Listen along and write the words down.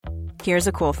Here's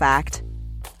a cool fact.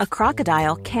 A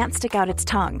crocodile can't stick out its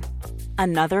tongue.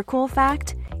 Another cool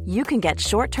fact, you can get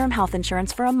short-term health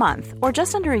insurance for a month or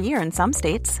just under a year in some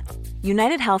states.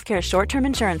 United Healthcare short-term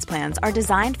insurance plans are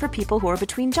designed for people who are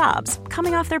between jobs,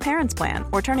 coming off their parents' plan,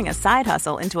 or turning a side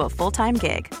hustle into a full-time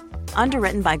gig.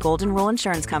 Underwritten by Golden Rule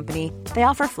Insurance Company, they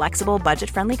offer flexible,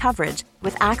 budget-friendly coverage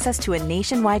with access to a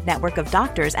nationwide network of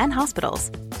doctors and hospitals.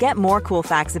 Get more cool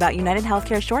facts about United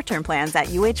Healthcare short-term plans at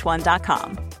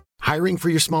uh1.com. Hiring for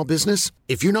your small business?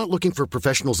 If you're not looking for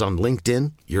professionals on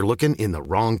LinkedIn, you're looking in the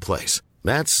wrong place.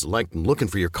 That's like looking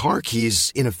for your car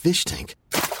keys in a fish tank.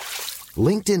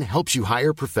 LinkedIn helps you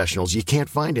hire professionals you can't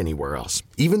find anywhere else,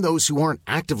 even those who aren't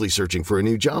actively searching for a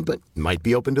new job but might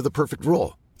be open to the perfect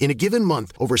role. In a given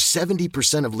month, over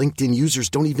 70% of LinkedIn users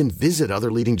don't even visit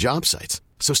other leading job sites.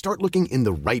 So start looking in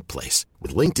the right place.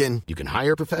 With LinkedIn, you can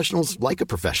hire professionals like a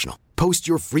professional. Post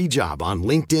your free job on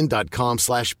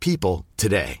linkedin.com/people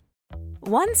today.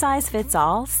 One size fits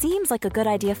all seems like a good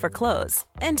idea for clothes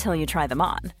until you try them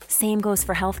on. Same goes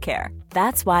for healthcare.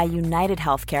 That's why United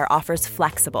Healthcare offers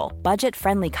flexible,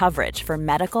 budget-friendly coverage for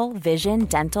medical, vision,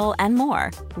 dental, and more.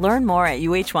 Learn more at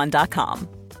uh1.com.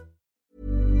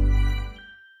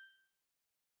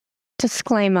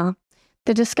 Disclaimer.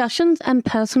 The discussions and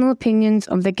personal opinions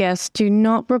of the guests do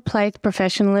not replace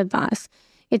professional advice.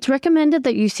 It's recommended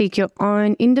that you seek your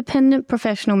own independent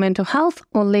professional mental health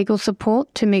or legal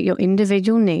support to meet your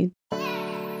individual needs.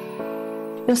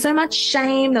 There's so much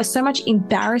shame. There's so much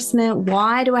embarrassment.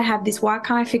 Why do I have this? Why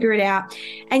can't I figure it out?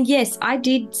 And yes, I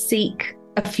did seek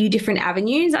a few different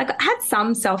avenues. I had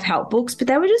some self-help books, but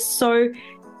they were just so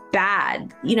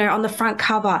bad. You know, on the front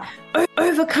cover,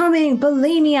 overcoming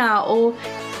bulimia or...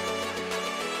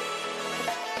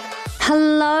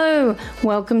 Hello,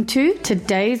 welcome to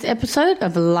today's episode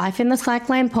of Life in the Psych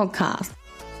Lane podcast.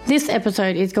 This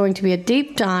episode is going to be a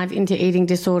deep dive into eating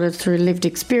disorders through lived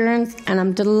experience, and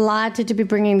I'm delighted to be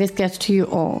bringing this guest to you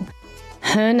all.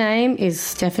 Her name is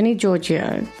Stephanie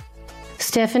Giorgio.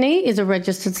 Stephanie is a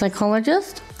registered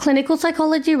psychologist, clinical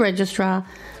psychology registrar,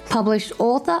 published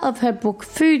author of her book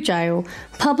Food Jail,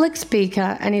 public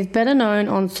speaker, and is better known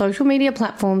on social media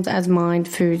platforms as Mind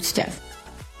Food Steph.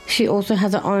 She also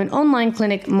has her own online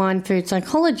clinic, Mind Food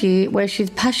Psychology, where she's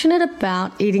passionate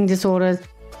about eating disorders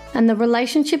and the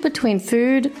relationship between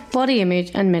food, body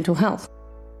image, and mental health.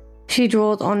 She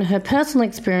draws on her personal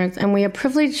experience, and we are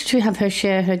privileged to have her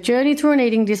share her journey through an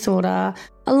eating disorder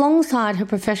alongside her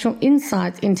professional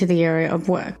insights into the area of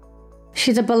work.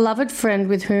 She's a beloved friend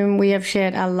with whom we have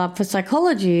shared our love for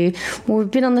psychology.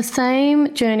 We've been on the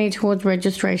same journey towards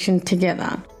registration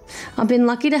together. I've been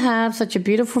lucky to have such a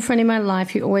beautiful friend in my life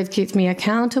who always keeps me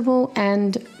accountable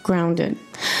and grounded.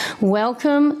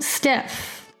 Welcome,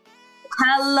 Steph.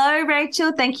 Hello,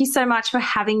 Rachel. Thank you so much for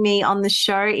having me on the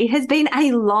show. It has been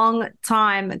a long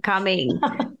time coming.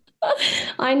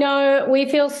 I know. We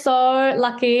feel so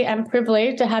lucky and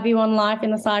privileged to have you on Life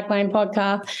in the Psych Lane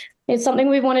podcast. It's something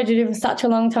we've wanted to do for such a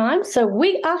long time, so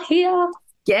we are here.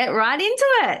 Get right into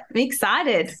it. I'm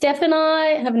excited. Steph and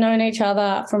I have known each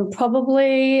other from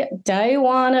probably day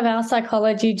one of our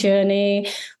psychology journey.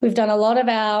 We've done a lot of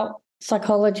our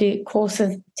psychology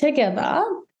courses together,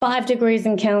 5 degrees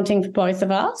and counting for both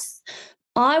of us.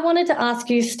 I wanted to ask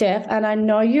you, Steph, and I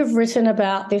know you've written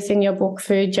about this in your book,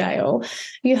 Food Jail.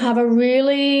 You have a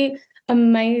really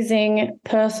amazing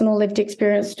personal lived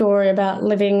experience story about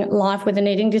living life with an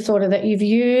eating disorder that you've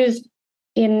used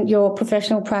in your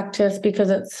professional practice because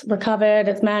it's recovered,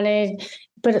 it's managed,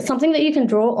 but it's something that you can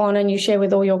draw on and you share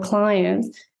with all your clients.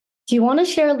 Do you want to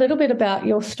share a little bit about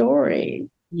your story?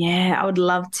 Yeah, I would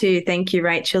love to. Thank you,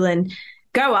 Rachel. And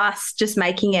go us, just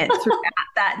making it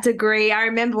throughout that degree. I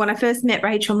remember when I first met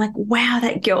Rachel, I'm like, wow,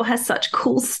 that girl has such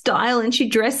cool style and she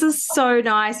dresses so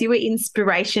nice. You were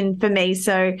inspiration for me.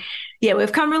 So yeah,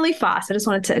 we've come really fast. I just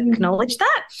wanted to acknowledge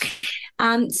that.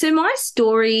 So my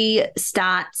story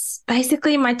starts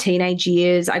basically in my teenage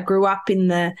years. I grew up in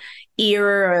the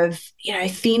era of,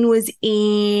 thin was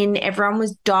in, everyone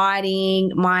was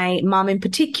dieting. My mum in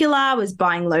particular was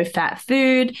buying low-fat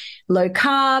food, low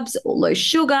carbs, low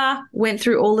sugar, went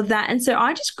through all of that. And so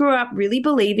I just grew up really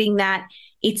believing that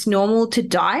it's normal to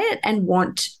diet and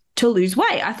want to lose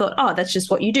weight. I thought, oh, that's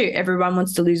just what you do. Everyone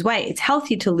wants to lose weight. It's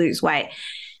healthy to lose weight.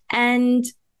 And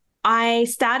I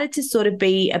started to sort of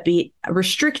be a bit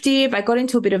restrictive. I got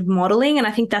into a bit of modeling, and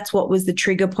I think that's what was the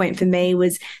trigger point for me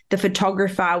was the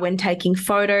photographer, when taking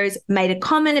photos, made a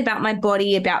comment about my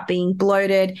body, about being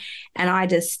bloated, and I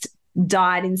just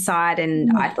died inside.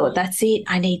 And I thought, that's it.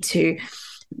 I need to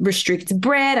restrict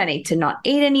bread. I need to not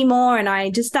eat anymore. And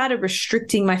I just started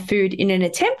restricting my food in an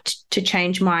attempt to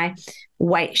change my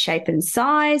weight, shape, and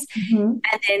size. Mm-hmm.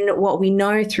 And then what we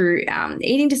know through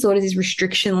eating disorders is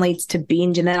restriction leads to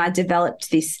binge. And then I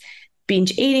developed this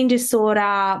binge eating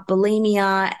disorder,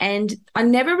 bulimia, and I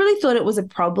never really thought it was a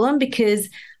problem because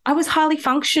I was highly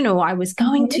functional. I was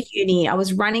going to uni. I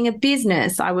was running a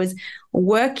business. I was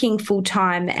working full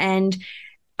time, and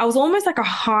I was almost like a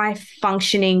high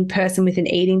functioning person with an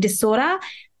eating disorder.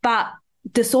 But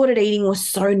disordered eating was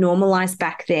so normalized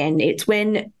back then. It's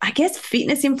when, I guess,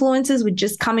 fitness influencers were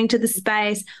just coming to the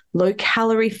space, low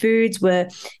calorie foods were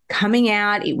coming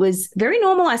out. It was very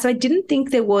normalized. So I didn't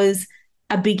think there was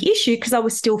a big issue because I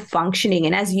was still functioning.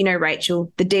 And as you know,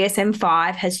 Rachel, the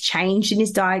DSM-5 has changed in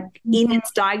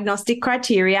its diagnostic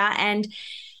criteria. And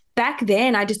back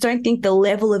then, I just don't think the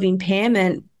level of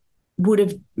impairment would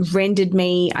have rendered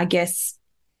me, I guess,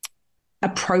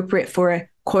 appropriate for a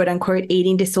quote unquote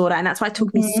eating disorder. And that's why it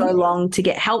took me so long to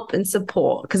get help and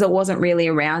support because it wasn't really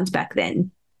around back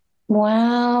then.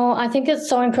 Wow. I think it's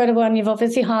so incredible. And you've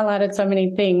obviously highlighted so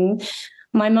many things.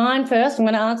 My mind first, I'm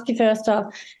going to ask you first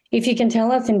off, if you can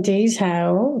tell us in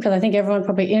detail, because I think everyone's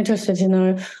probably interested to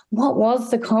know, what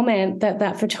was the comment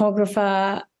that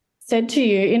photographer said to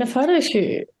you in a photo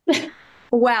shoot?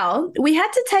 Well, we had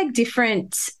to take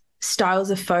different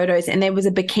styles of photos, and there was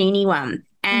a bikini one.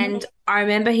 And I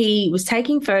remember he was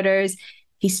taking photos.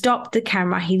 He stopped the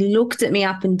camera. He looked at me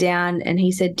up and down and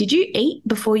he said, "Did you eat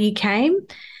before you came?"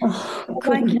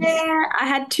 Like, yeah, I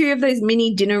had 2 of those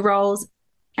mini dinner rolls.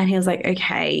 And he was like,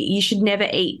 "Okay, you should never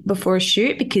eat before a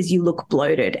shoot because you look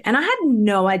bloated." And I had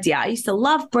no idea. I used to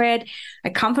love bread. I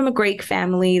come from a Greek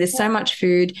family. There's so much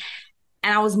food.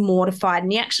 And I was mortified.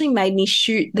 And he actually made me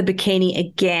shoot the bikini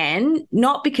again,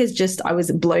 not because just I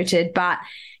was bloated, but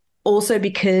also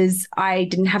because I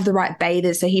didn't have the right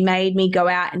bathers. So he made me go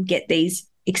out and get these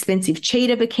expensive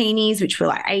cheetah bikinis, which were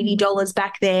like $80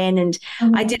 back then. And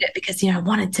I did it because, I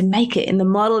wanted to make it in the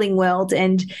modeling world.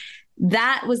 And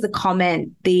that was the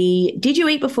comment, "Did you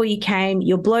eat before you came?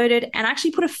 You're bloated." And I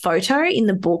actually put a photo in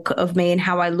the book of me and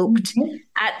how I looked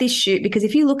at this shoot, because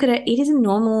if you look at it, it is a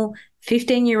normal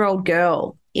 15-year-old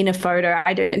girl in a photo.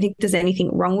 I don't think there's anything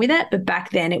wrong with it. But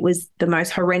back then it was the most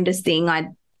horrendous thing I'd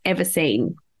ever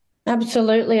seen.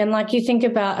 Absolutely. And like you think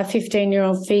about a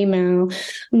 15-year-old female,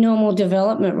 normal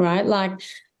development, right? Like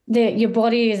your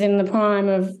body is in the prime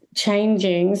of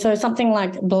changing. So something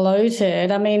like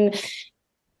bloated, I mean,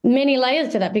 many layers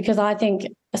to that, because I think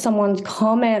someone's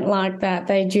comment like that,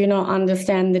 they do not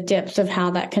understand the depths of how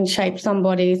that can shape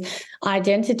somebody's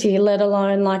identity, let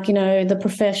alone the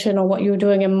profession or what you're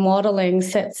doing in modeling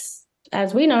sets,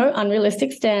 as we know,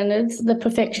 unrealistic standards, the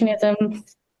perfectionism,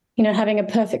 having a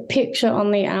perfect picture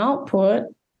on the output.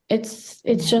 It's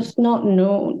just not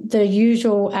the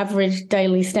usual average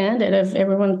daily standard of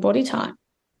everyone's body type.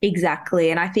 Exactly.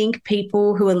 And I think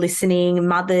people who are listening,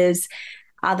 mothers,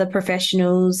 other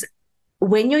professionals,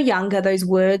 when you're younger, those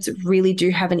words really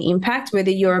do have an impact, whether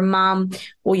you're a mum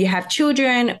or you have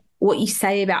children. What you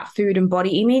say about food and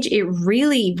body image, it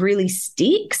really, really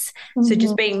sticks. So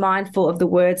just being mindful of the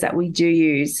words that we do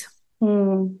use.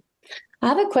 I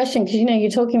have a question, because, you're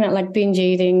talking about like binge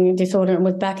eating disorder, and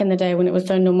with back in the day when it was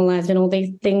so normalized and all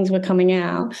these things were coming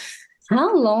out.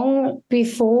 How long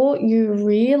before you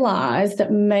realized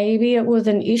that maybe it was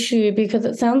an issue? Because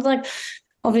it sounds like,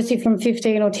 obviously from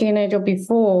 15 or teenage or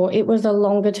before, it was a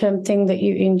longer term thing that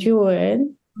you endured.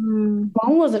 How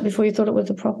long was it before you thought it was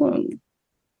a problem?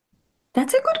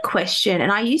 That's a good question.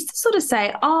 And I used to sort of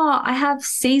say, I have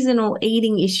seasonal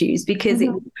eating issues, because it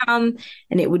would come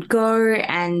and it would go,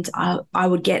 and I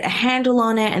would get a handle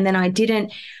on it, and then I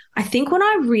didn't. I think when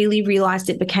I really realized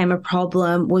it became a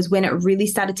problem was when it really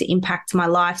started to impact my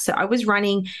life. So I was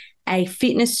running a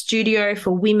fitness studio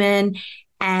for women,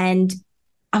 and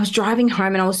I was driving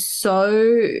home and I was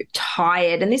so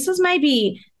tired. And this was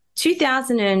maybe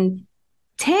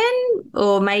 2010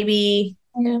 or maybe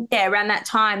around that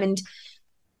time. And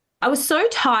I was so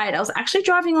tired. I was actually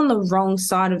driving on the wrong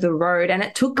side of the road, and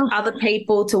it took other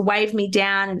people to wave me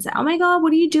down and say, "Oh my God,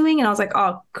 what are you doing?" And I was like,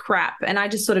 "Oh crap." And I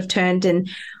just sort of turned, and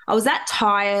I was that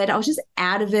tired. I was just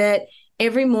out of it.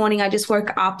 Every morning I just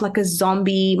woke up like a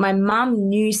zombie. My mum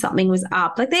knew something was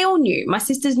up. Like, they all knew. My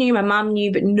sisters knew, my mum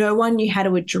knew, but no one knew how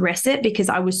to address it because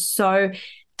I was so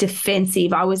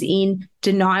defensive. I was in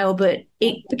denial, but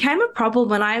it became a problem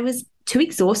when I was too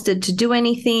exhausted to do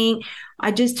anything.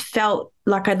 I just felt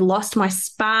like I'd lost my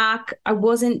spark. I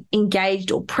wasn't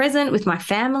engaged or present with my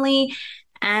family,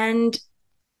 and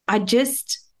I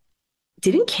just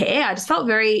didn't care. I just felt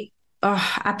very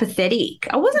apathetic.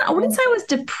 I wouldn't say I was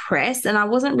depressed, and I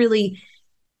wasn't really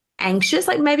anxious,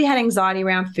 like maybe had anxiety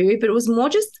around food, but it was more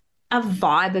just a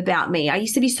vibe about me. I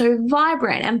used to be so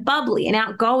vibrant and bubbly and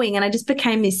outgoing, and I just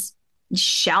became this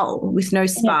shell with no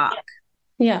spark.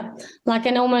 Yeah, like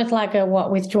almost like a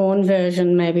withdrawn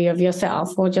version maybe of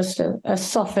yourself, or just a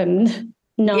softened,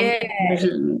 numb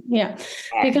version. Yeah,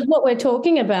 because what we're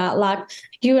talking about, like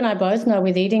you and I both know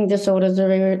with eating disorders,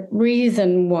 the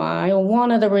reason why, or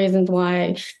one of the reasons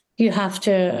why you have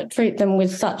to treat them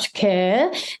with such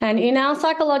care. And in our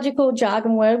psychological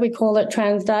jargon word, we call it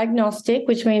transdiagnostic,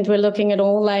 which means we're looking at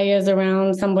all layers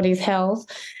around somebody's health,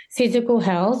 physical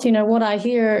health. You know, what I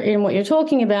hear in what you're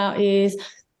talking about is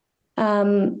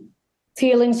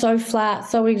feeling so flat,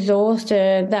 so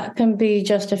exhausted. That can be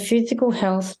just a physical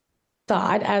health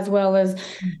side, as well as,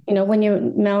 you know, when you're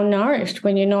malnourished,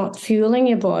 when you're not fueling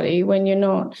your body, when you're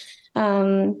not,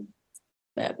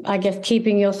 I guess,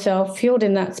 keeping yourself fueled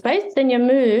in that space, then your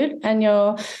mood and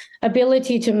your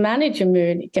ability to manage your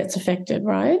mood gets affected,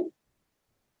 right?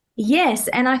 Yes.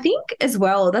 And I think as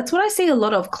well, that's what I see a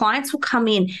lot of. Clients will come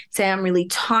in, say, I'm really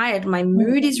tired, my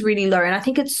mood is really low. And I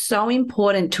think it's so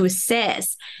important to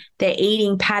assess their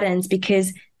eating patterns,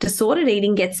 because disordered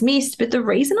eating gets missed. But the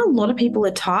reason a lot of people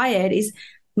are tired is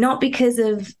not because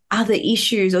of other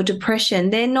issues or depression.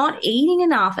 They're not eating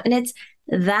enough. And it's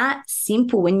that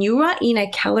simple. When you are in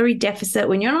a calorie deficit,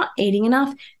 when you're not eating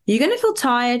enough, you're going to feel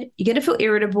tired, you're going to feel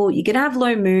irritable, you're going to have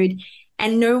low mood.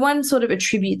 And no one sort of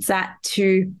attributes that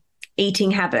to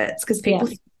eating habits, because people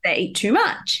think they eat too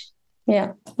much.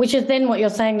 Yeah, which is then what you're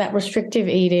saying, that restrictive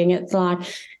eating. It's like,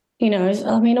 you know,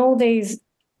 I mean, all these,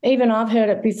 even I've heard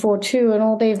it before too, and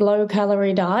all these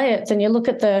low-calorie diets, and you look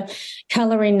at the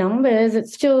calorie numbers,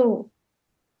 it's still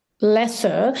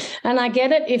lesser. And I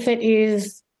get it if it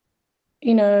is,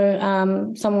 you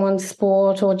know, someone's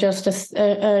sport or just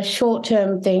a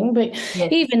short-term thing. But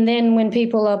even then, when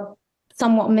people are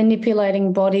somewhat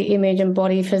manipulating body image and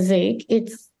body physique,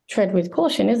 it's tread with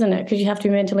caution, isn't it? Because you have to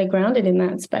be mentally grounded in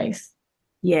that space.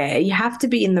 Yeah, you have to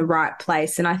be in the right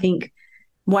place. And I think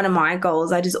one of my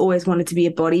goals, I just always wanted to be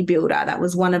a bodybuilder. That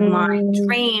was one of my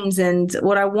dreams and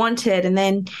what I wanted. And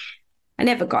then I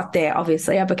never got there,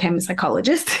 obviously. I became a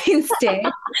psychologist instead.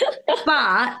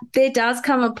 But there does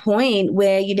come a point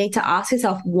where you need to ask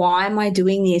yourself, why am I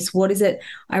doing this? What is it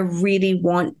I really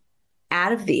want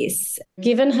out of this?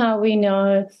 Given how we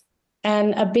know,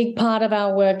 and a big part of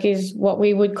our work is what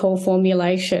we would call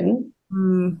formulation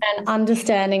and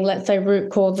understanding, let's say,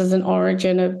 root causes and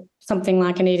origin of something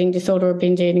like an eating disorder or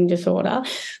binge eating disorder.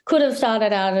 Could have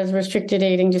started out as restricted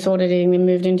eating, disordered eating, and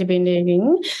moved into binge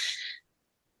eating.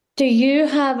 Do you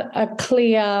have a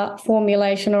clear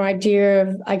formulation or idea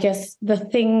of, I guess, the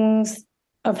things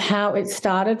of how it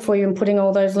started for you, and putting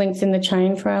all those links in the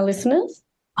chain for our listeners?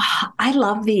 I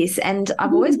love this, and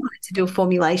I've always wanted to do a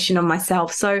formulation on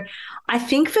myself. So I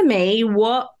think for me,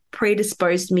 what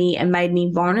predisposed me and made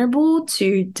me vulnerable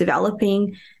to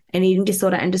developing an eating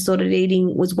disorder and disordered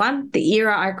eating was, one, the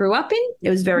era I grew up in. It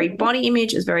was very body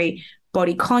image, it was very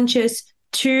body conscious.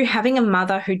 Two, having a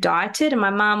mother who dieted, and my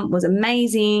mum was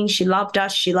amazing. She loved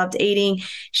us, she loved eating,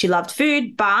 she loved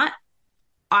food, but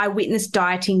I witnessed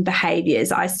dieting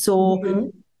behaviors. I saw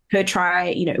her try,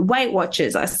 you know, Weight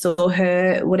Watchers. I saw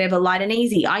her, whatever, light and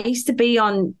easy. I used to be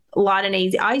on light and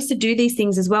easy. I used to do these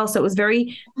things as well. So it was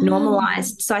very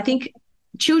normalized. So I think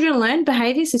children learn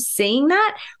behaviors. So seeing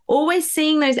that, always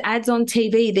seeing those ads on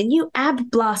TV, the new ab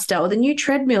blaster or the new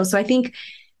treadmill. So I think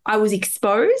I was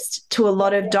exposed to a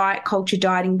lot of diet culture,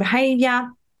 dieting behavior.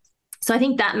 So I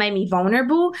think that made me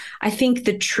vulnerable. I think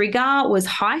the trigger was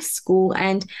high school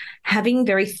and having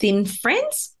very thin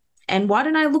friends. And why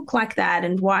don't I look like that?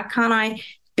 And why can't I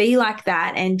be like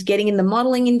that? And getting in the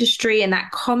modeling industry, and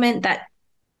that comment that,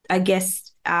 I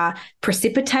guess,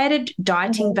 precipitated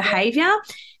dieting behavior.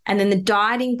 And then the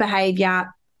dieting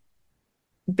behavior,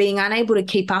 being unable to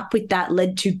keep up with that,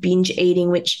 led to binge eating,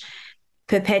 which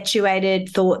perpetuated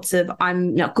thoughts of,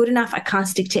 I'm not good enough, I can't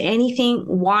stick to anything,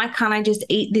 why can't I just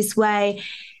eat this way?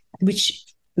 Which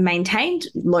maintained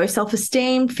low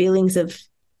self-esteem, feelings of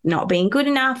not being good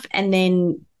enough. And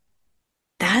then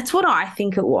that's what I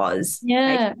think it was.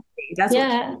 Yeah. That's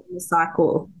what the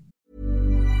cycle.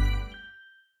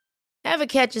 Ever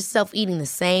catch yourself eating the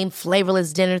same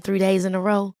flavorless dinner 3 days in a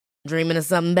row? Dreaming of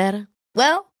something better?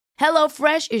 Well,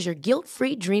 HelloFresh is your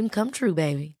guilt-free dream come true,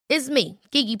 baby. It's me,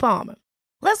 Keke Palmer.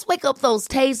 Let's wake up those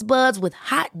taste buds with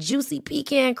hot, juicy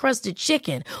pecan-crusted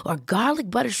chicken or garlic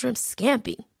butter shrimp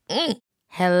scampi.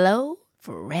 Hello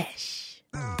Fresh.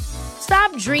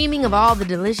 Stop dreaming of all the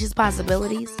delicious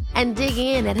possibilities and dig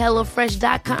in at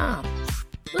HelloFresh.com.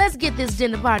 Let's get this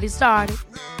dinner party started.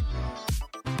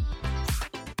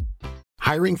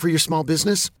 Hiring for your small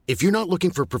business? If you're not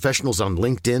looking for professionals on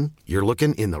LinkedIn, you're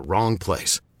looking in the wrong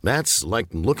place. That's like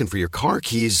looking for your car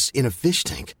keys in a fish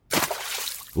tank.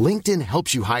 LinkedIn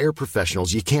helps you hire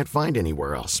professionals you can't find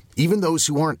anywhere else, even those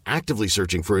who aren't actively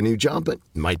searching for a new job but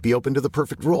might be open to the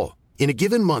perfect role. In a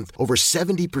given month, over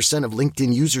 70% of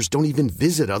LinkedIn users don't even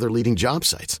visit other leading job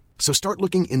sites. So start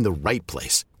looking in the right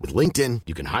place. With LinkedIn,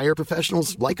 you can hire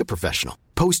professionals like a professional.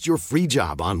 Post your free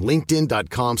job on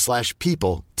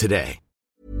linkedin.com/people today.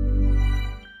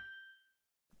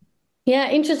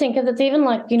 Yeah, interesting, because it's even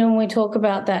like, when we talk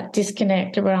about that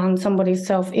disconnect around somebody's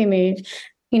self-image,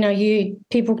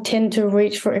 people tend to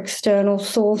reach for external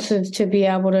sources to be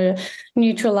able to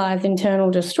neutralize internal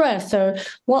distress. So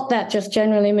what that just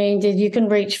generally means is you can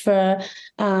reach for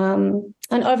an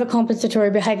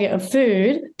overcompensatory behavior of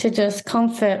food to just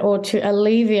comfort or to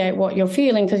alleviate what you're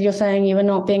feeling, because you're saying you are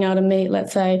not being able to meet,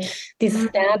 let's say, this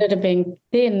standard of being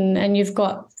thin, and you've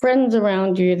got friends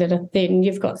around you that are thin.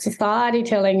 You've got society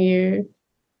telling you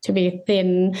to be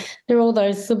thin. There are all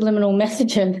those subliminal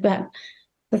messages that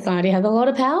society has a lot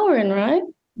of power in, right?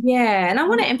 Yeah, and I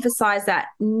want to emphasize that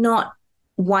not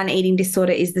one eating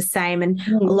disorder is the same. And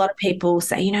a lot of people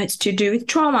say, it's to do with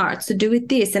trauma, it's to do with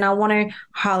this. And I want to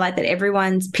highlight that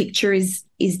everyone's picture is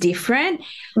different.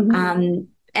 And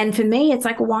for me, it's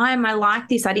like, why am I like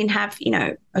this? I didn't have,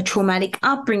 a traumatic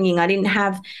upbringing. I didn't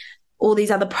have all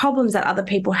these other problems that other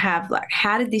people have. Like,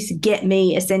 how did this get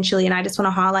me, essentially? And I just want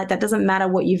to highlight that doesn't matter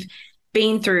what you've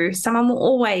been through. Someone will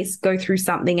always go through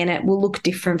something, and it will look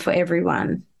different for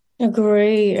everyone.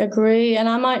 Agree. And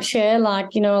I might share,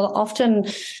 often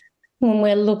when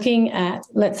we're looking at,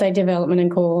 let's say, development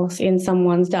and course in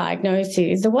someone's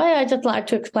diagnosis, the way I just like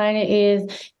to explain it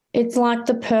is it's like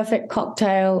the perfect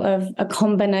cocktail of a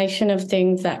combination of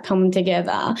things that come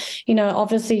together.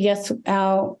 Obviously, yes,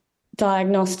 our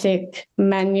diagnostic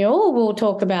manual will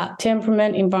talk about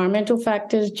temperament, environmental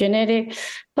factors, genetic,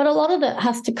 but a lot of it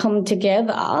has to come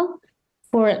together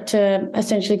for it to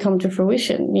essentially come to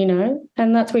fruition,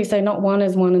 and that's where you say not one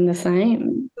is one and the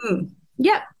same.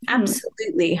 Yep,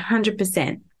 absolutely,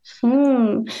 100%.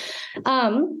 Because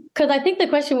I think the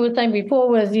question we were saying before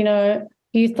was, you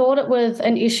thought it was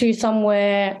an issue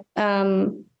somewhere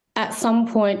at some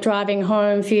point driving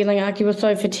home feeling like you were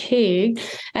so fatigued,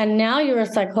 and now you're a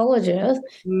psychologist.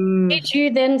 Did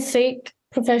you then seek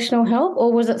professional help,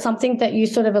 or was it something that you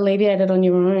sort of alleviated on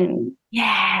your own?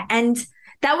 Yeah, and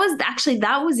that was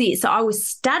it. So I was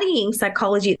studying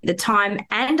psychology at the time,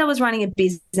 and I was running a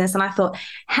business, and I thought,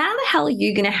 how the hell are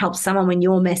you going to help someone when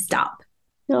you're messed up?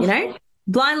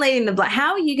 Blind leading the blind.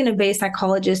 How are you going to be a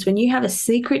psychologist when you have a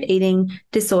secret eating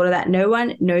disorder that no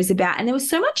one knows about? And there was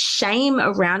so much shame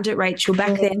around it, Rachel,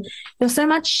 back then. There was so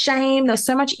much shame. There was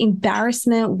so much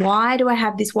embarrassment. Why do I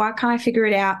have this? Why can't I figure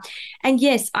it out? And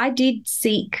yes, I did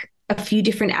seek a few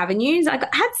different avenues. I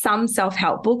had some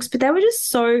self-help books, but they were just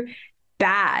so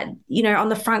bad, on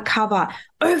the front cover,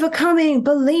 overcoming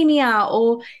bulimia,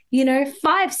 or,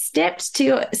 5 steps to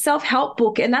your self-help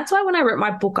book. And that's why when I wrote my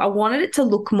book, I wanted it to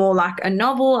look more like a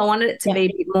novel. I wanted it to be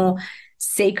a bit more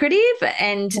secretive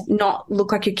and not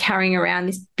look like you're carrying around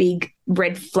this big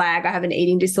red flag, I have an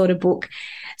eating disorder book.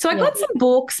 So I got some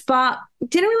books, but it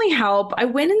didn't really help. I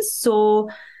went and saw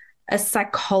a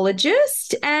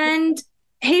psychologist, and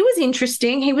he was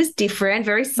interesting. He was different,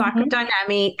 very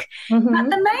psychodynamic. But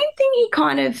the main thing he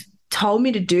kind of told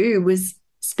me to do was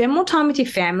spend more time with your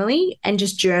family and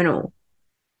just journal.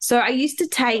 So I used to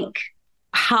take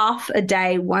half a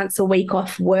day once a week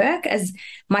off work as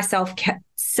my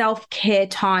self-care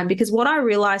time, because what I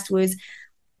realized was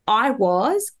I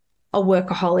was a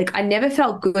workaholic. I never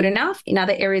felt good enough in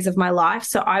other areas of my life.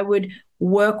 So I would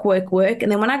work.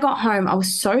 And then when I got home, I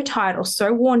was so tired or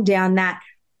so worn down that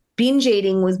binge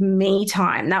eating was me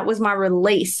time. That was my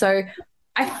release. So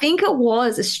I think it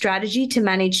was a strategy to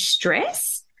manage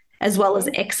stress as well as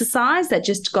exercise that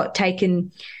just got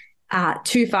taken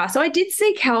too far. So I did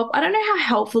seek help. I don't know how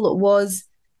helpful it was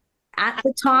at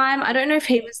the time. I don't know if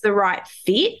he was the right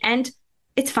fit. And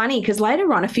it's funny because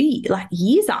later on, a few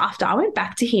years after, I went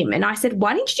back to him and I said,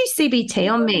 why didn't you do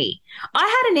CBT on me? I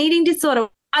had an eating disorder.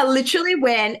 I literally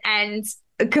went and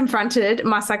confronted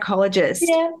my psychologist.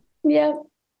 Yeah.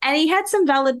 And he had some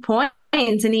valid points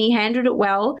and he handled it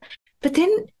well. But then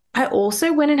I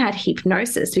also went and had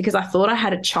hypnosis because I thought I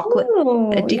had a chocolate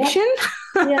addiction.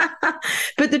 Yeah.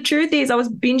 But the truth is I was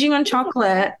binging on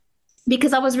chocolate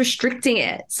because I was restricting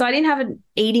it. So I didn't have an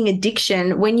eating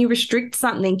addiction. When you restrict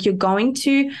something, you're going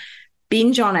to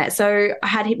binge on it. So I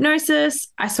had hypnosis.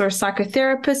 I saw a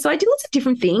psychotherapist. So I did lots of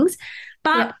different things.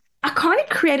 But I kind of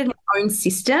created my own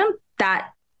system that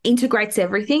integrates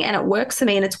everything, and it works for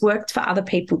me and it's worked for other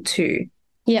people too.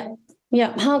 Yeah.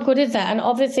 How good is that? And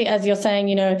obviously, as you're saying,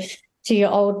 to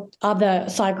your old other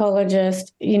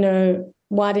psychologist,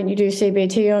 why didn't you do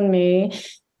CBT on me?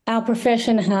 Our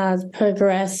profession has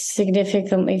progressed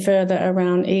significantly further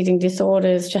around eating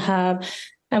disorders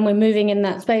and we're moving in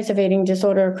that space of eating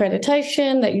disorder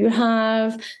accreditation that you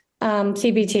have,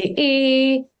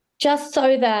 CBTE, just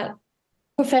so that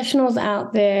professionals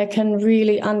out there can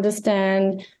really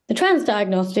understand the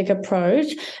transdiagnostic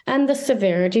approach and the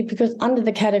severity, because under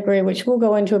the category, which we'll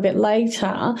go into a bit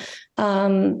later,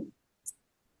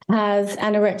 has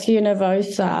anorexia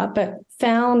nervosa, but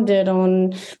founded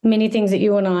on many things that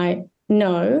you and I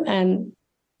know and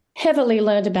heavily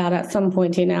learned about at some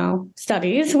point in our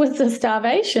studies, was the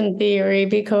starvation theory,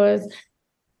 because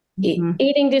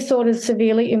eating disorders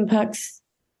severely impacts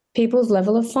people's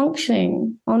level of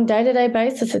functioning on day-to-day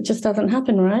basis. It just doesn't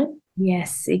happen, right?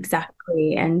 Yes,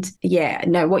 exactly. And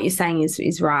what you're saying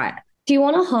is right. Do you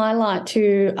want to highlight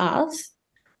to us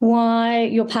why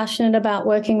you're passionate about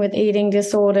working with eating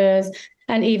disorders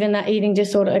and even that eating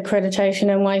disorder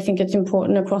accreditation, and why you think it's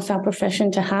important across our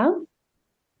profession to have?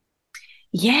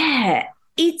 Yeah,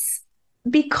 it's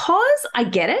because I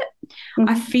get it. Mm-hmm.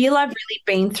 I feel I've really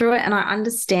been through it and I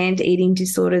understand eating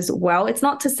disorders well. It's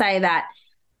not to say that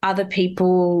other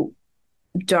people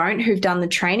don't who've done the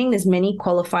training. There's many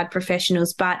qualified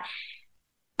professionals, but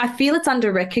I feel it's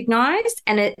under-recognized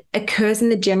and it occurs in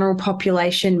the general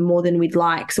population more than we'd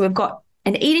like. So we've got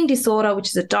an eating disorder, which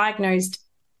is a diagnosed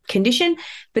condition,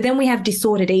 but then we have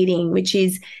disordered eating, which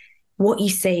is what you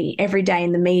see every day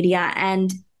in the media,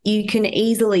 and you can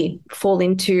easily fall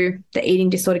into the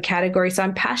eating disorder category. So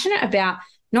I'm passionate about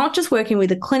not just working with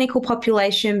the clinical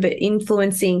population, but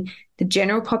influencing the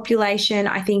general population.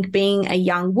 I think being a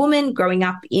young woman growing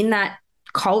up in that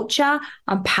culture,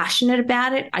 I'm passionate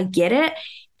about it. I get it.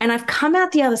 And I've come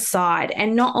out the other side,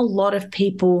 and not a lot of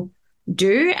people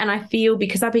do. And I feel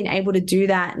because I've been able to do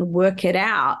that and work it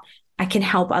out, I can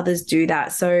help others do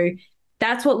that. So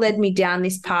that's what led me down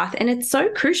this path. And it's so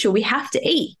crucial. We have to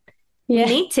eat. Yeah.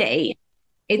 We need to eat.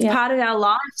 It's part of our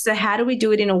life. So how do we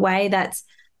do it in a way that's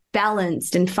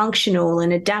balanced and functional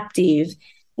and adaptive?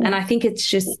 Yeah. And I think it's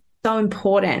just so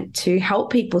important to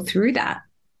help people through that.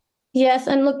 Yes,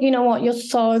 and look, you know what? You're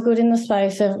so good in the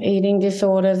space of eating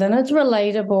disorders, and it's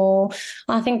relatable.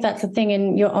 I think that's the thing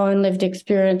in your own lived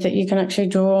experience, that you can actually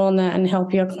draw on that and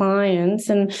help your clients.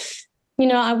 And,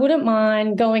 I wouldn't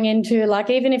mind going into, like,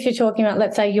 even if you're talking about,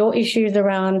 let's say, your issues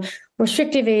around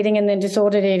restrictive eating and then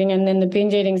disordered eating and then the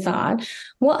binge eating side,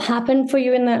 what happened for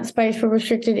you in that space for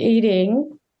restricted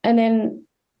eating? And then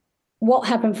what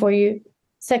happened for you?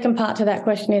 Second part to that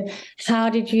question is, how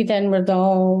did you then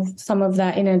resolve some of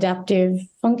that in adaptive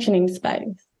functioning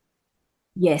space?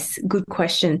 Yes, good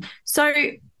question. So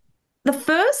the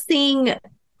first thing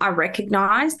I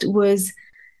recognized was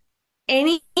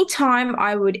any time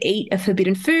I would eat a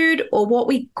forbidden food, or what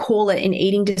we call it in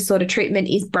eating disorder treatment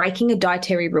is breaking a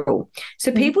dietary rule.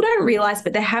 So people don't realize,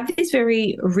 but they have this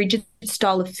very rigid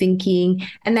style of thinking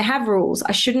and they have rules.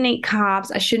 I shouldn't eat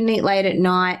carbs. I shouldn't eat late at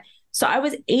night. So I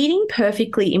was eating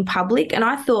perfectly in public, and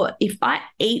I thought if I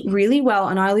eat really well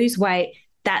and I lose weight,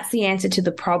 that's the answer to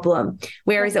the problem.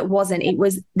 Whereas it wasn't. It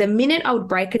was the minute I would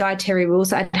break a dietary rule,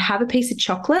 so I'd have a piece of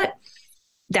chocolate,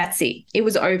 that's it. It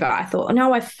was over. I thought,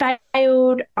 no, I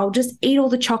failed. I'll just eat all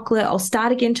the chocolate. I'll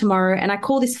start again tomorrow. And I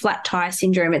call this flat tire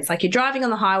syndrome. It's like you're driving on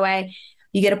the highway,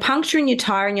 you get a puncture in your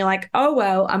tire and you're like, oh,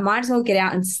 well, I might as well get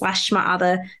out and slash my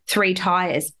other 3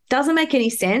 tires. Doesn't make any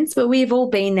sense, but we've all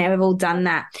been there. We've all done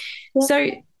that. Yeah. So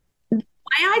the way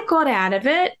I got out of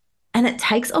it, and it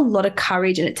takes a lot of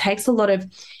courage and it takes a lot of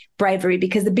bravery,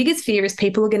 because the biggest fear is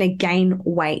people are going to gain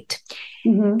weight.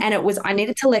 Mm-hmm. And I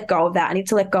needed to let go of that. I need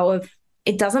to let go of,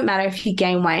 it doesn't matter if you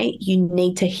gain weight, you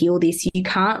need to heal this. You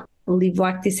can't live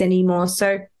like this anymore.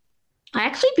 So I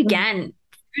actually began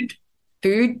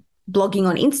food blogging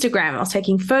on Instagram. I was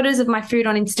taking photos of my food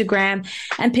on Instagram,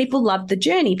 and people loved the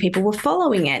journey. People were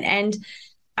following it. And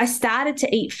I started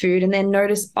to eat food and then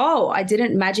noticed, I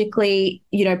didn't magically,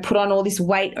 put on all this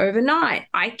weight overnight.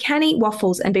 I can eat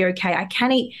waffles and be okay. I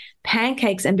can eat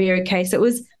pancakes and be okay. So it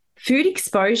was food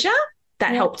exposure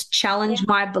that helped challenge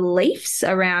my beliefs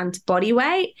around body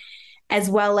weight, as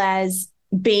well as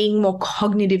being more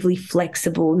cognitively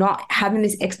flexible, not having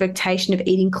this expectation of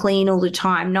eating clean all the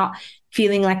time, not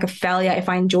feeling like a failure if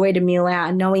I enjoyed a meal out,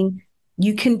 and knowing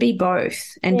you can be both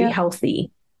and be healthy.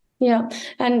 Yeah.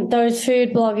 And those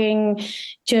food blogging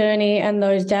journey and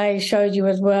those days showed you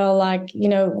as well, like,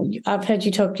 I've heard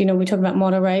you talk, we talk about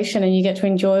moderation and you get to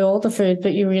enjoy all the food,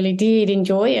 but you really did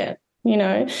enjoy it.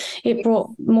 It brought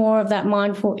more of that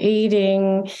mindful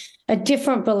eating, a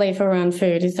different belief around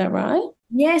food. Is that right?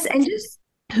 Yes. And just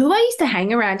who I used to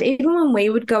hang around, even when we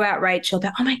would go out, Rachel,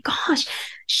 that, oh my gosh,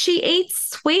 she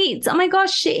eats sweets. Oh my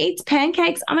gosh, she eats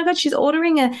pancakes. Oh my God, she's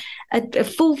ordering a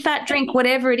full fat drink,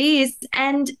 whatever it is.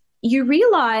 And you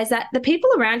realize that the people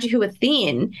around you who are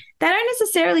thin, they don't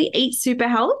necessarily eat super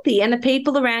healthy. And the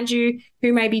people around you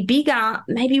who may be bigger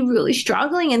may be really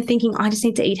struggling and thinking, I just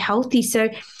need to eat healthy. So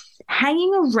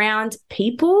hanging around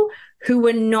people who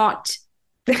are not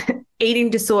eating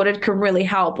disordered can really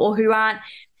help, or who aren't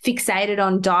fixated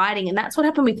on dieting. And that's what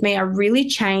happened with me. I really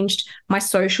changed my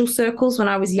social circles when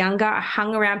I was younger. I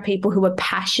hung around people who were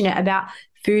passionate about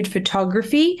food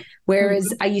photography,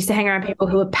 whereas I used to hang around people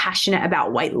who were passionate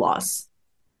about weight loss.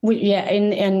 Yeah,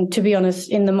 and to be honest,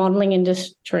 in the modelling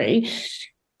industry,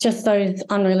 just those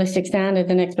unrealistic standards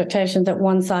and expectations that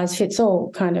one size fits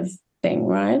all kind of thing,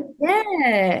 right?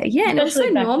 Yeah, yeah. And also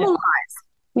normalized.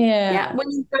 Yeah.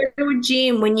 When you go to a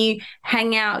gym, when you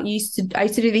hang out, I used to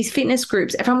do these fitness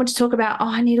groups. Everyone would talk about, oh,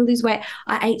 I need to lose weight.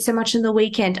 I ate so much in the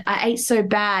weekend. I ate so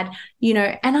bad,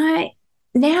 and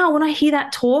now when I hear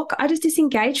that talk, I just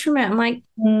disengage from it. I'm like,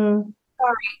 sorry,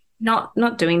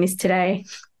 not doing this today.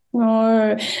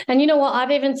 No. And you know what?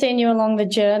 I've even seen you along the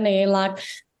journey. Like,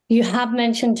 you have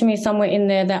mentioned to me somewhere in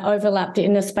there that overlapped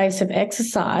in the space of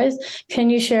exercise. Can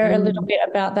you share a little bit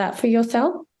about that for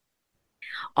yourself?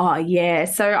 Oh, yeah.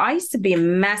 So I used to be a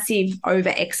massive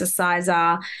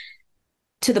over-exerciser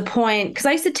to the point, because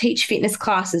I used to teach fitness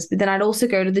classes, but then I'd also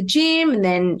go to the gym and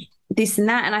then this and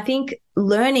that. And I think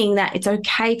learning that it's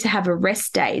okay to have a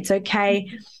rest day, it's okay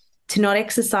to not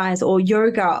exercise, or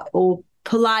yoga or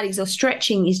Pilates or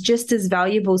stretching is just as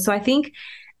valuable. So I think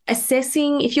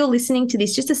assessing, if you're listening to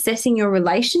this, just assessing your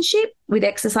relationship with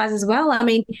exercise as well. I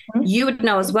mean, you would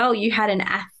know as well, you had an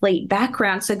athlete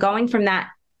background. So going from that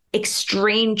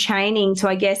extreme training to,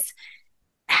 I guess,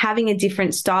 having a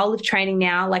different style of training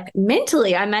now, like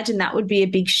mentally, I imagine that would be a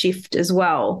big shift as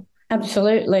well.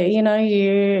 Absolutely.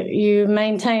 You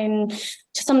maintain,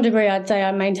 to some degree, I'd say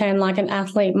I maintain like an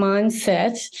athlete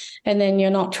mindset, and then you're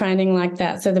not training like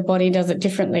that. So the body does it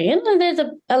differently. And there's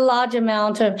a large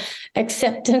amount of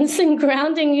acceptance and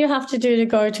grounding you have to do to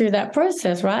go through that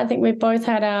process, right? I think we've both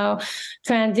had our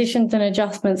transitions and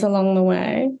adjustments along the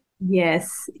way.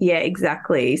 Yes. Yeah,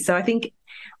 exactly. So I think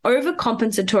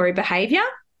overcompensatory behavior,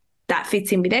 that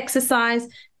fits in with exercise.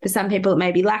 For some people, it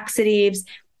may be laxatives,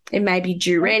 it may be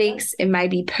diuretics, it may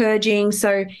be purging.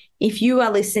 So if you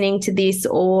are listening to this,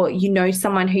 or you know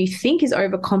someone who you think is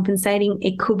overcompensating,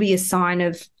 it could be a sign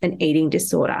of an eating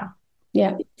disorder.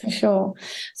 Yeah, for sure.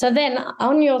 So then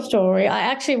on your story, I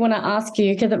actually want to ask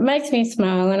you, because it makes me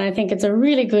smile and I think it's a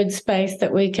really good space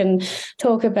that we can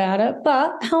talk about it,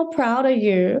 but how proud are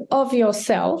you of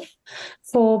yourself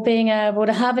for being able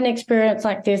to have an experience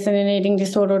like this in an eating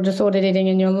disorder or disordered eating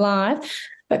in your life,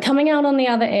 but coming out on the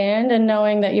other end and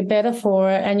knowing that you're better for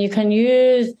it and you can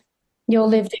use your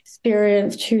lived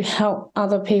experience to help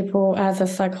other people as a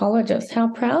psychologist? How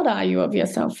proud are you of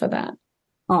yourself for that?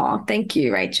 Oh, thank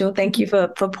you, Rachel. Thank you for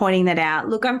pointing that out.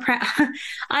 Look, I'm proud.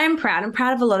 I am proud. I'm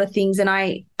proud of a lot of things, and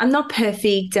I'm not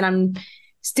perfect, and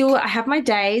I have my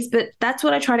days, but that's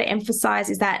what I try to emphasize,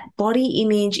 is that body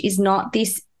image is not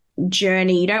this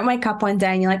journey. You don't wake up one day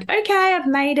and you're like, okay, I've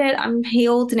made it. I'm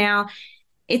healed now.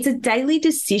 It's a daily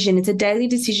decision. It's a daily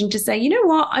decision to say, you know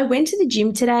what? I went to the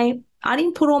gym today. I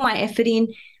didn't put all my effort in.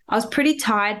 I was pretty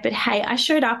tired, but hey, I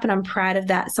showed up and I'm proud of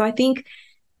that. So I think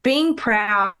being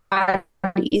proud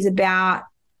is about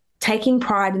taking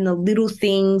pride in the little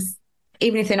things,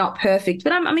 even if they're not perfect.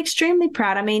 But I'm extremely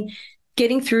proud. I mean,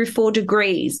 getting through 4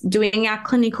 degrees, doing our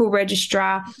clinical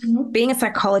registrar, being a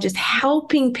psychologist,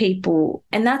 helping people.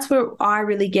 And that's where I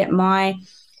really get my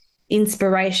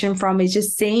inspiration from, is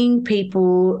just seeing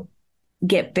people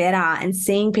get better and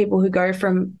seeing people who go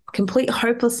from complete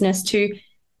hopelessness to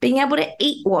being able to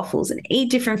eat waffles and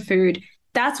eat different food.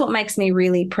 That's what makes me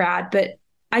really proud. But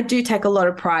I do take a lot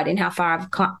of pride in how far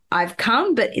I've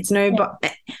come, but it's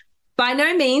by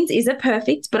no means is it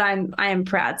perfect, but I am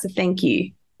proud. So thank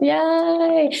you.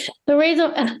 Yay. The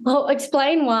reason I'll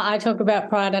explain why I talk about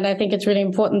pride, and I think it's really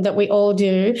important that we all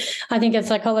do. I think as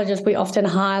psychologists, we often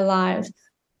highlight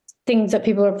things that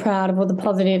people are proud of, or the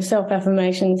positive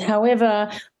self-affirmations.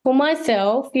 However, for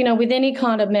myself, with any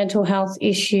kind of mental health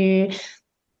issue,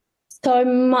 so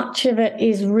much of it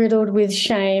is riddled with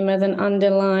shame as an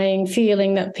underlying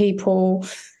feeling that people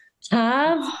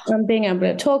have, and being able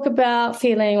to talk about,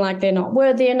 feeling like they're not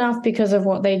worthy enough because of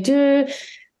what they do.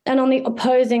 And on the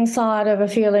opposing side of a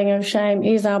feeling of shame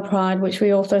is our pride, which we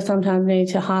also sometimes need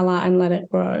to highlight and let it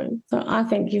grow. So I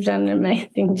think you've done an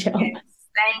amazing job. Yes,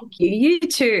 thank you.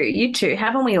 You too.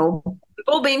 Haven't we all? We've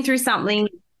all been through something.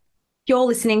 You're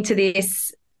listening to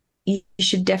this. you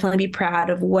should definitely be proud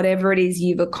of whatever it is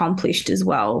you've accomplished as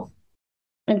well.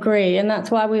 Agree. And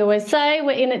that's why we always say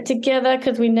we're in it together,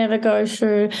 because we never go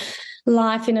through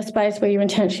life in a space where you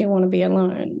intentionally want to be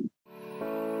alone.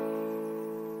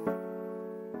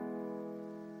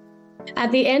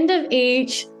 At the end of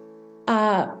each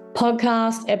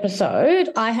podcast episode,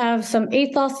 I have some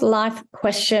ethos life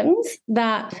questions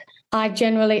that I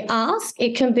generally ask.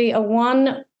 It can be a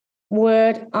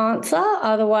one-word answer,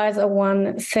 otherwise a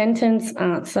one-sentence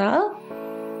answer.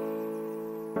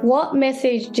 What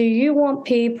message do you want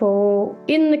people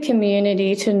in the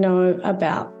community to know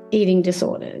about eating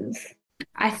disorders?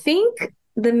 I think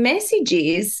the message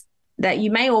is that you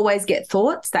may always get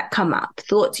thoughts that come up,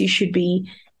 thoughts you should be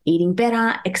eating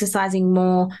better, exercising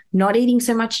more, not eating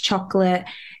so much chocolate,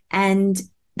 and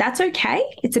that's okay.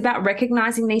 It's about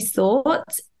recognizing these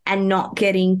thoughts and not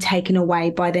getting taken away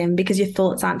by them, because your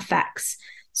thoughts aren't facts.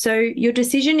 So your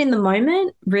decision in the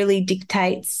moment really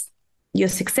dictates your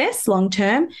success long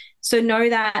term. So know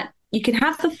that you can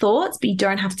have the thoughts, but you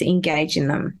don't have to engage in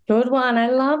them. Good one. I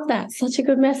love that. Such a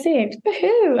good message.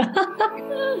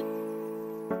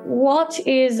 What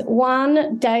is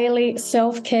one daily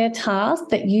self-care task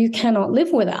that you cannot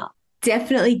live without?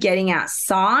 Definitely getting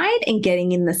outside and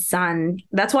getting in the sun.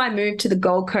 That's why I moved to the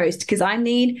Gold Coast, because I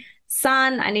need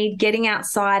sun, I need getting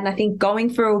outside. And I think going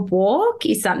for a walk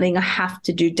is something I have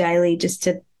to do daily just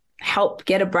to help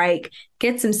get a break,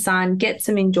 get some sun, get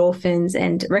some endorphins,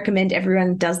 and recommend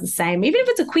everyone does the same, even if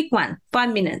it's a quick one,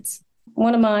 5 minutes.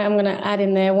 I'm going to add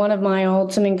in there, one of my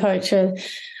old swimming coaches,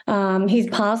 he's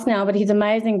passed now, but he's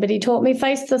amazing, but he taught me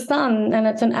face the sun, and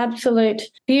it's an absolute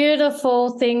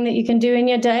beautiful thing that you can do in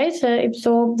your day to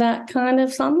absorb that kind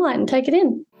of sunlight and take it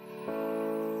in.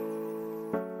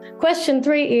 Question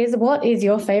 3 is, what is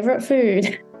your favorite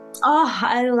food? Oh,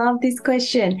 I love this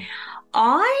question.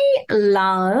 I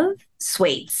love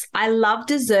sweets. I love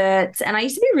desserts, and I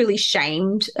used to be really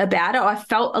shamed about it. I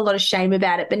felt a lot of shame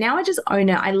about it, but now I just own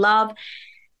it. I love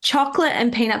chocolate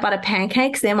and peanut butter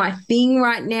pancakes. They're my thing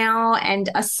right now, and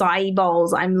acai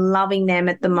bowls. I'm loving them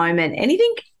at the moment.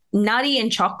 Anything nutty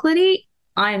and chocolatey,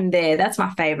 I'm there. That's my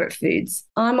favorite foods.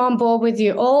 I'm on board with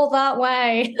you all that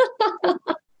way.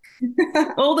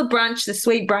 All the brunch, the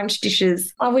sweet brunch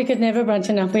dishes. Oh, we could never brunch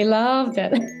enough. We loved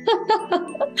it.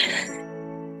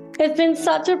 It's been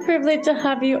such a privilege to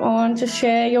have you on to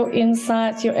share your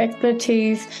insights, your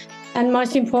expertise, and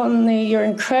most importantly, your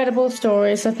incredible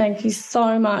stories. So thank you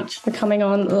so much for coming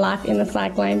on Life in the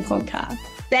Psych Lane podcast.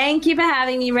 Thank you for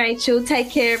having me, Rachel.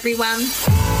 Take care, everyone.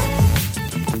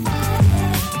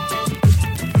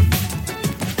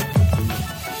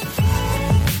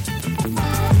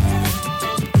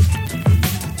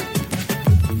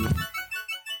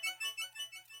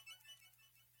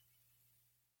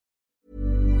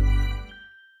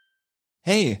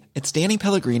 Hey, it's Danny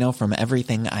Pellegrino from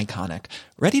Everything Iconic.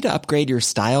 Ready to upgrade your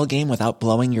style game without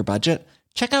blowing your budget?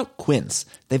 Check out Quince.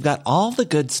 They've got all the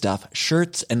good stuff,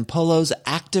 shirts and polos,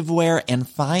 activewear, and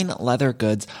fine leather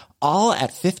goods, all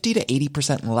at 50 to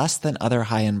 80% less than other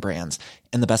high-end brands.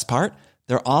 And the best part?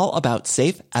 They're all about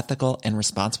safe, ethical, and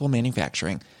responsible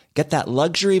manufacturing. Get that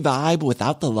luxury vibe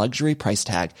without the luxury price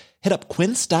tag. Hit up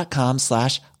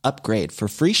quince.com/upgrade for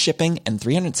free shipping and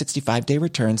 365-day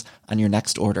returns on your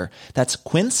next order. That's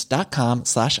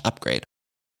quince.com/upgrade.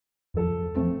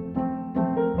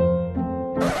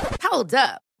 Hold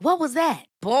up. What was that?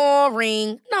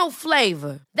 Boring. No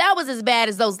flavor. That was as bad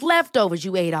as those leftovers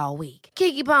you ate all week.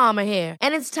 Keke Palmer here.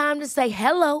 And it's time to say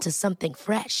hello to something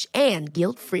fresh and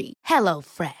guilt-free. Hello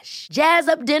Fresh. Jazz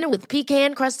up dinner with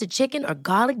pecan-crusted chicken or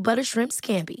garlic butter shrimp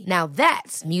scampi. Now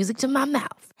that's music to my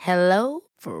mouth. Hello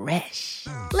Fresh.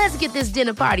 Let's get this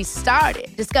dinner party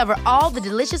started. Discover all the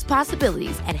delicious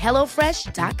possibilities at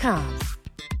HelloFresh.com.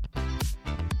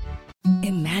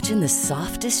 Imagine the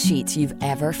softest sheets you've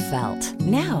ever felt.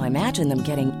 Now imagine them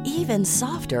getting even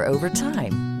softer over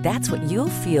time. That's what you'll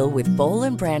feel with Boll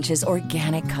 & Branch's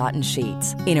organic cotton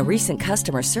sheets. In a recent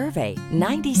customer survey,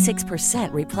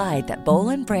 96% replied that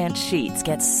Boll & Branch sheets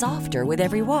get softer with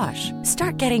every wash.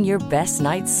 Start getting your best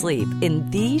night's sleep in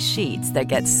these sheets that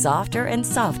get softer and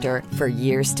softer for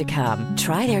years to come.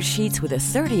 Try their sheets with a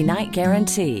 30-night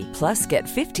guarantee. Plus, get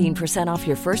 15% off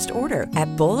your first order at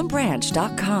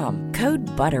bollandbranch.com. Code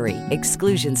BUTTERY.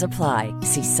 Exclusions apply.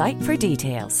 See site for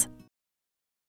details.